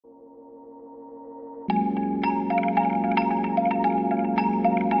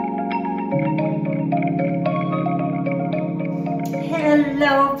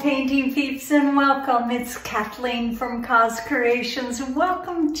peace and welcome. It's Kathleen from COZ Creations.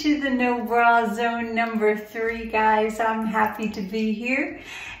 Welcome to the No Bra Zone number 3, guys. I'm happy to be here,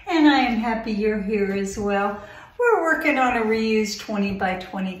 and I am happy you're here as well. We're working on a reused 20 by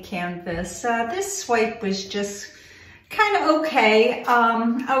 20 canvas. This swipe was just kind of okay.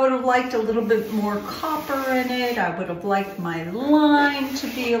 I would have liked a little bit more copper in it. I would have liked my line to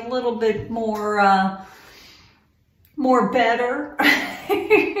be a little bit more better.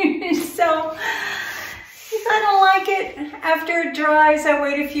 So if I don't like it, after it dries, I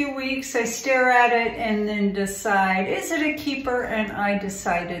wait a few weeks, I stare at it and then decide, is it a keeper? And I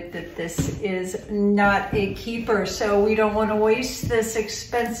decided that this is not a keeper. So we don't want to waste this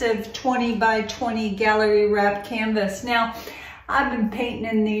expensive 20 by 20 gallery wrap canvas. Now, I've been painting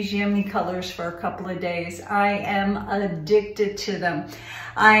in these yummy colors for a couple of days. I am addicted to them.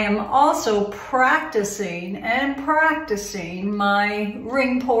 I am also practicing my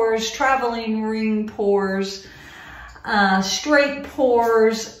ring pours, traveling ring pours, straight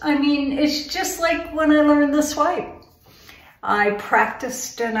pours. I mean, it's just like when I learned the swipe. I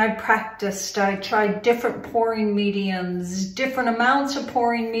practiced and I practiced. I tried different pouring mediums, different amounts of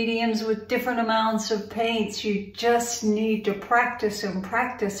pouring mediums with different amounts of paints. You just need to practice and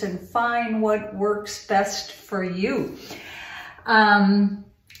practice and find what works best for you. And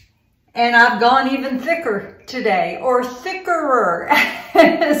I've gone even thicker today, or thickerer,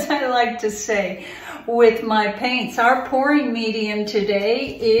 as I like to say, with my paints. Our pouring medium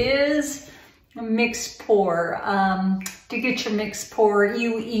today is mixed pour. To get your mixed pour,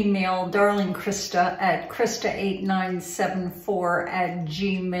 you email Darling Krista at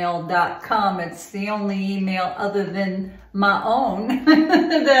krista8974@gmail.com. It's the only email other than my own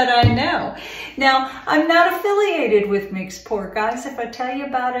that I know. Now, I'm not affiliated with mixed pour, guys. If I tell you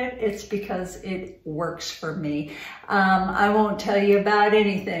about it, it's because it works for me. I won't tell you about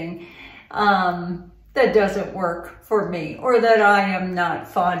anything that doesn't work for me or that I am not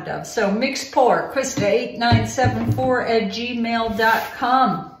fond of. So mixed pour,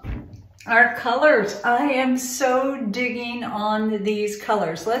 krista8974@gmail.com. Our colors, I am so digging on these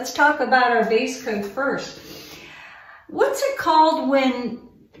colors. Let's talk about our base coat first. What's it called when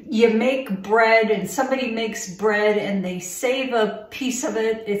you make bread and somebody makes bread and they save a piece of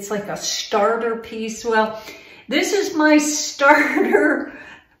it? It's like a starter piece. Well, this is my starter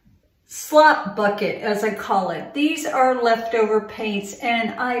slop bucket, as I call it. These are leftover paints,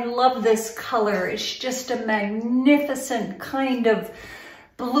 and I love this color. It's just a magnificent kind of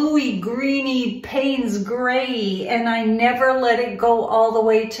bluey, greeny, Payne's gray, and I never let it go all the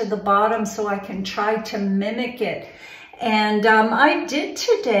way to the bottom so I can try to mimic it. And I did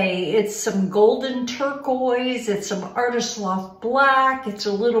today. It's some golden turquoise, it's some Artist Loft black, it's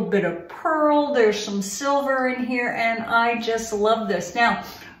a little bit of pearl, there's some silver in here, and I just love this. Now,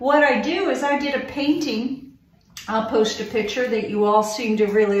 what I do is I did a painting. I'll post a picture that you all seem to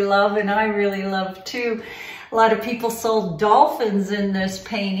really love, and I really love too. A lot of people sold dolphins in this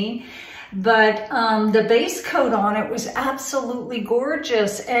painting, but the base coat on it was absolutely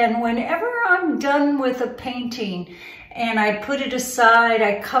gorgeous. And whenever I'm done with a painting and I put it aside,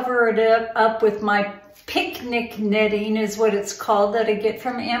 I cover it up with my picnic netting is what it's called, that I get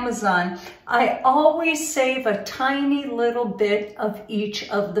from Amazon. I always save a tiny little bit of each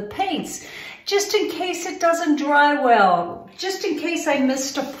of the paints, just in case it doesn't dry well, just in case I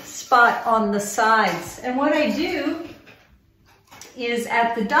missed a spot on the sides. And what I do is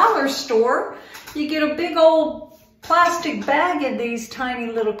at the dollar store, you get a big old plastic bag of these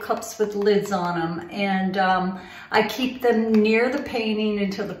tiny little cups with lids on them, and I keep them near the painting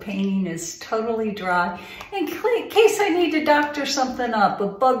until the painting is totally dry, in case I need to doctor something up, a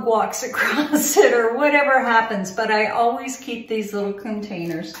bug walks across it or whatever happens. But I always keep these little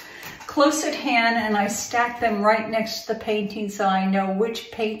containers close at hand, and I stack them right next to the painting so I know which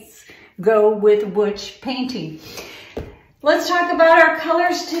paints go with which painting. Let's talk about our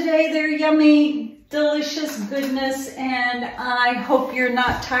colors today. They're yummy, delicious goodness, and I hope you're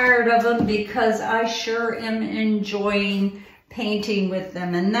not tired of them, because I sure am enjoying painting with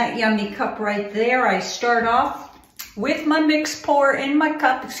them. And that yummy cup right there, I start off with my mix pour in my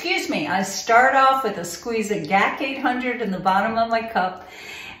cup. Excuse me, I start off with a squeeze of GAC 800 in the bottom of my cup,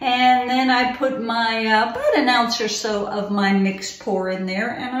 and then I put my about an ounce or so of my mix pour in there,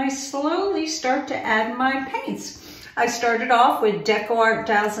 and I slowly start to add my paints. I started off with DecoArt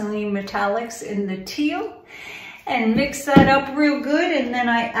Dazzling Metallics in the teal and mixed that up real good, and then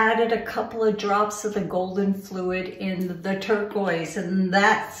I added a couple of drops of the golden fluid in the turquoise, and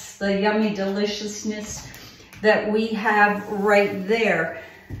that's the yummy deliciousness that we have right there.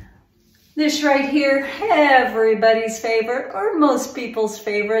 This right here, everybody's favorite, or most people's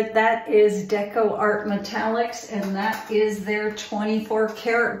favorite, that is DecoArt Metallics, and that is their 24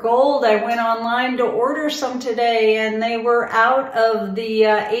 karat gold. I went online to order some today, and they were out of the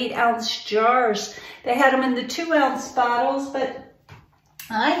 8-ounce jars. They had them in the 2-ounce bottles, but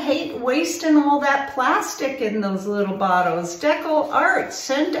I hate wasting all that plastic in those little bottles. DecoArt,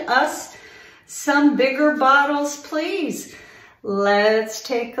 send us some bigger bottles, please. Let's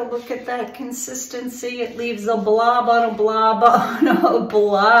take a look at that consistency. It leaves a blob on a blob on a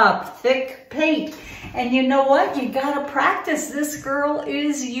blob. Thick paint. And you know what? You gotta practice. This girl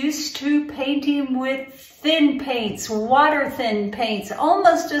is used to painting with thin paints, water thin paints,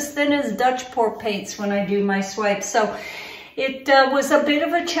 almost as thin as Dutch pour paints when I do my swipes. So it was a bit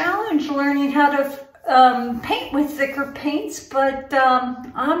of a challenge learning how to paint with thicker paints, but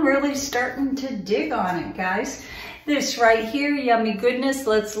I'm really starting to dig on it, guys. This right here, yummy goodness.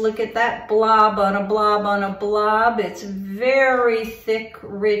 Let's look at that blob on a blob on a blob. It's very thick,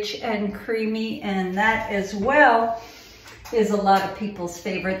 rich, and creamy, and that as well is a lot of people's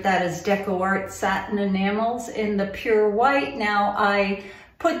favorite. That is DecoArt Satin Enamels in the pure white. Now I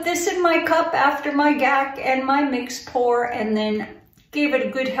put this in my cup after my GAC and my mix pour, and then gave it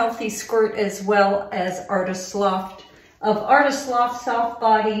a good healthy squirt, as well as Artist Loft Soft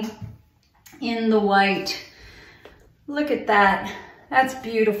Body in the white. Look at that. That's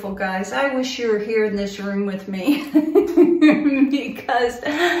beautiful, guys. I wish you were here in this room with me because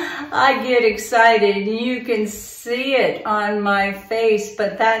I get excited. You can see it on my face,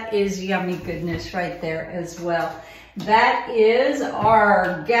 but that is yummy goodness right there as well. That is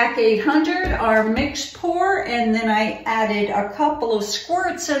our GAC 800, our mix pour, and then I added a couple of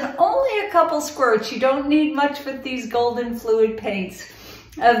squirts, and only a couple squirts. You don't need much with these golden fluid paints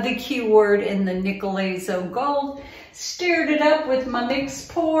of the keyword in the Nickel Azo Gold. Stirred it up with my mix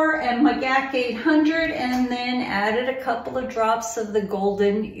pour and my GAC 800, and then added a couple of drops of the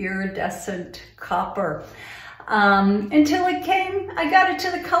golden iridescent copper until I got it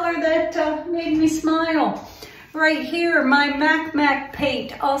to the color that made me smile. Right here, my Mac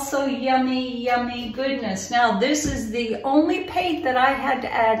paint, also yummy, yummy goodness. Now this is the only paint that I had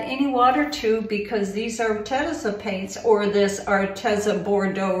to add any water to, because these Arteza paints, or this Arteza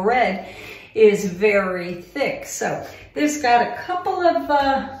Bordeaux Red, is very thick. So this got a couple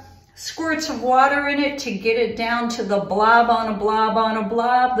of squirts of water in it to get it down to the blob on a blob on a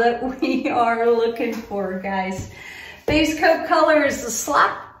blob that we are looking for, guys. Base coat color is the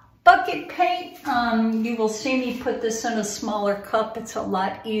slop bucket paint. You will see me put this in a smaller cup. It's a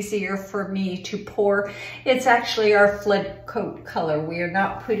lot easier for me to pour. It's actually our flood coat color. We are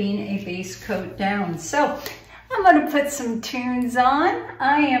not putting a base coat down. So I'm going to put some tunes on.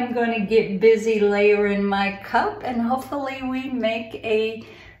 I am going to get busy layering my cup, and hopefully we make a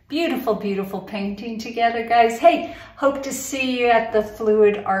beautiful, beautiful painting together, guys. Hey, hope to see you at the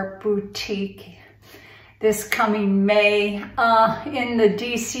Fluid Art Boutique this coming May in the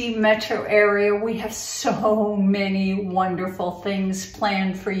DC metro area. We have so many wonderful things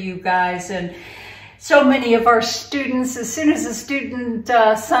planned for you guys, and so many of our students, as soon as a student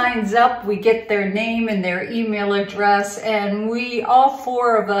signs up, we get their name and their email address, and we, all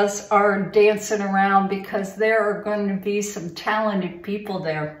 4 of us, are dancing around because there are going to be some talented people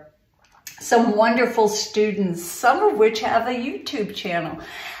there. Some wonderful students, some of which have a YouTube channel.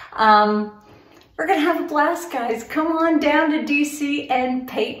 We're going to have a blast, guys. Come on down to DC and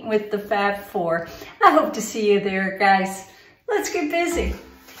paint with the Fab Four. I hope to see you there, guys. Let's get busy.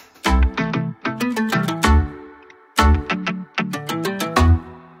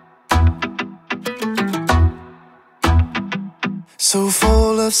 So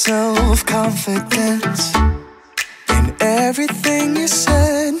full of self-confidence, and everything you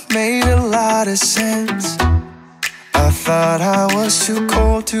said made a lot of sense. I thought I was too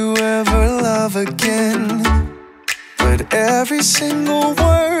cold to ever love again, but every single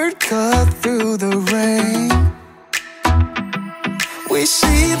word cut through the rain. We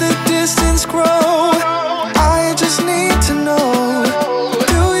see the distance grow, I just need to know,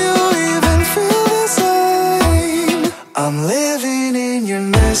 do you even feel the same? I'm living in your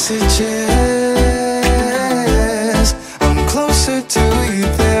messages, I'm closer to you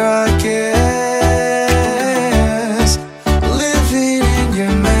there, I guess. Living in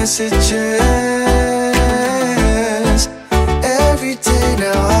your messages, every day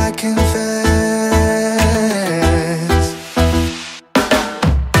now I confess.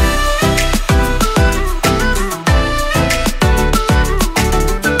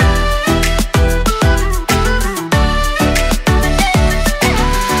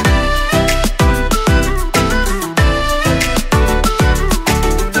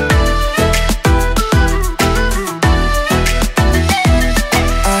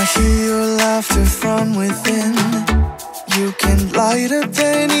 light up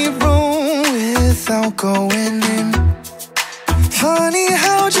any room without going in. Funny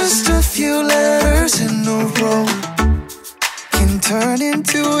how just a few letters in a row can turn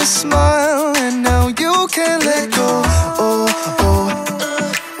into a smile, and now you can't let go. Oh, oh.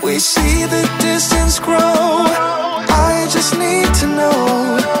 We see the distance grow. I just need to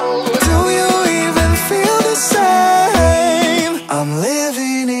know, do you even feel the same? I'm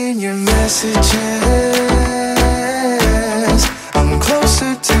living in your messages. I'm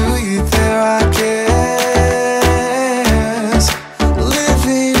closer to you there, I guess.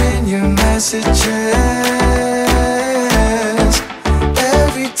 Living in your messages.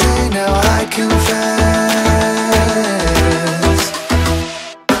 Every day now I confess.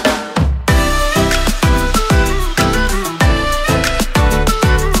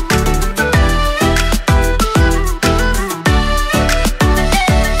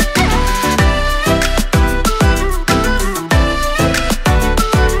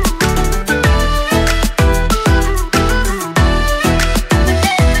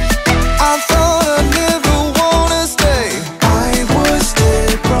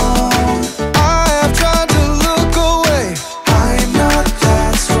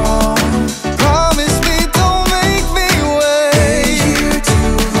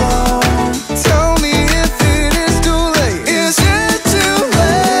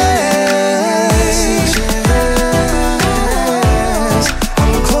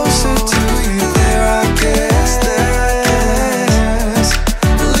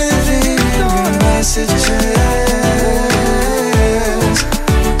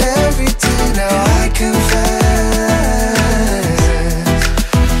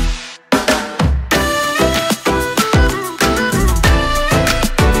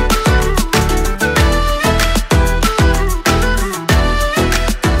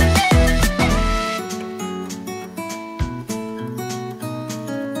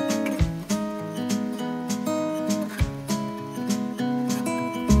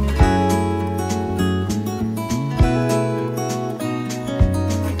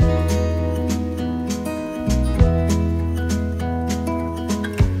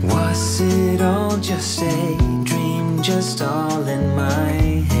 Just a dream, just all in my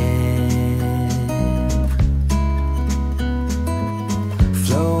head.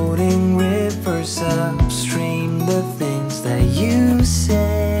 Floating rivers upstream, the things that you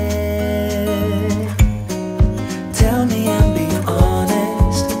said. Tell me and be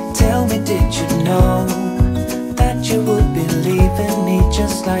honest. Tell me, did you know that you would believe in me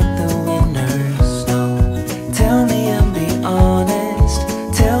just like the winners know? Tell me and be honest.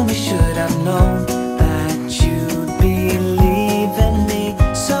 Tell me, should I've known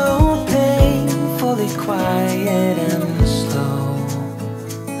quiet and slow?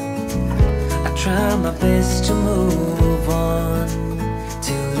 I try my best to move on,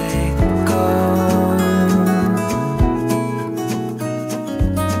 to let go.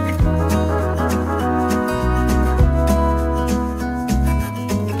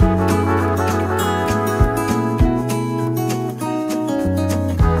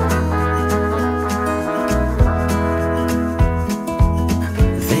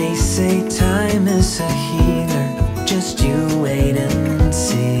 They say time is a healer, just you wait and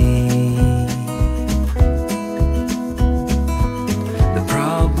see. The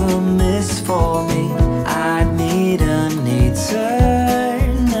problem is for me, I need an eternity.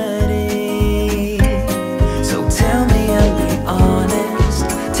 So tell me and be honest.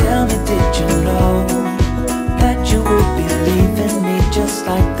 Tell me, did you know that you would believe in me just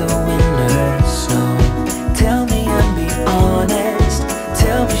like the winners know? Tell me and be honest.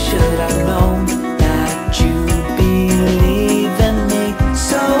 Tell me, should I know that you believe in me?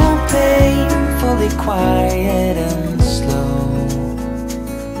 So painfully quiet and slow.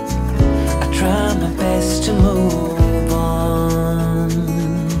 I try my best to move on,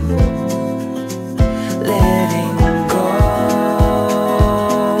 letting go.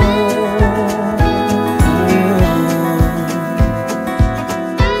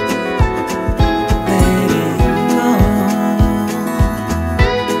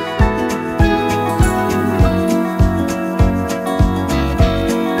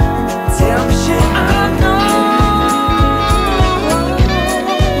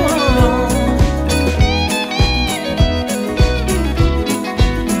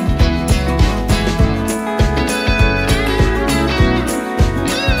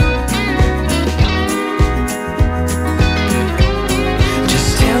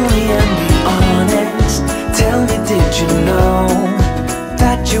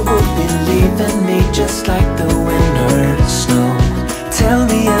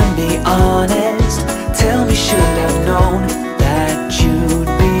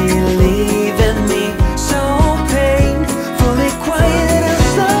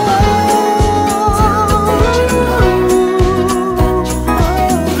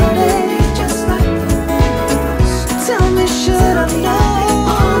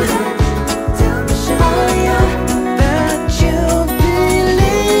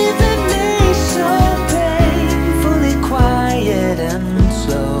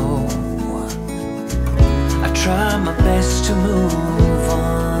 promise to move